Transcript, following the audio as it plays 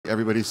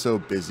everybody's so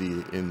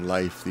busy in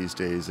life these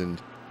days, and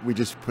we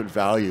just put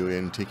value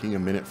in taking a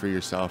minute for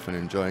yourself and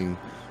enjoying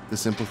the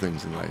simple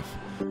things in life.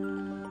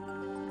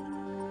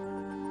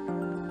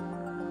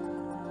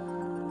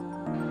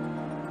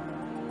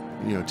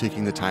 You know,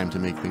 taking the time to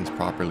make things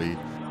properly,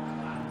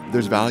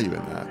 there's value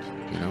in that,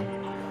 you know?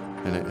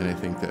 And I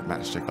think that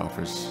Matchstick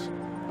offers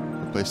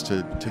a place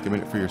to take a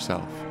minute for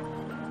yourself.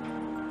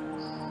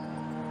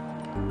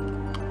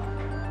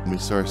 We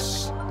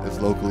source as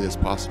locally as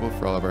possible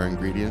for all of our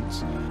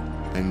ingredients.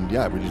 And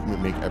yeah, we just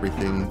make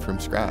everything from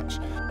scratch.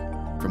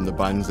 From the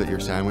buns that your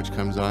sandwich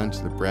comes on,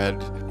 to the bread,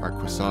 our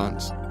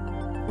croissants.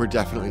 We're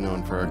definitely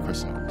known for our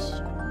croissants.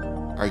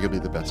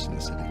 Arguably the best in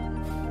the city.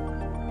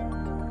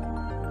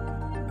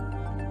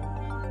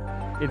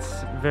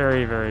 It's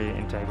very, very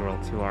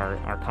integral to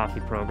our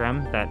coffee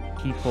program that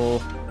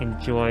people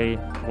enjoy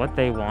what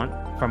they want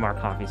from our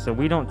coffee. So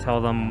we don't tell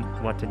them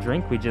what to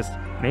drink, we just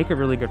make a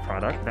really good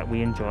product that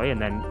we enjoy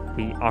and then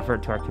we offer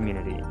it to our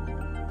community.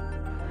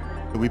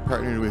 We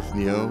partnered with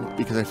Neo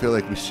because I feel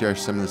like we share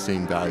some of the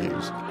same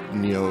values.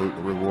 Neo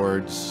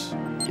rewards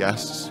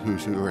guests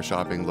who are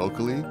shopping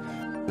locally.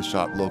 The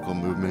shop local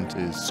movement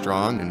is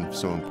strong and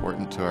so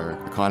important to our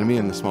economy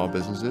and the small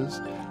businesses,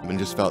 and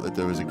just felt that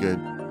there was a good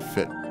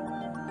fit.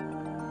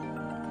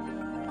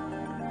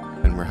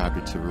 And we're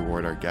happy to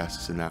reward our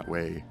guests in that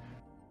way.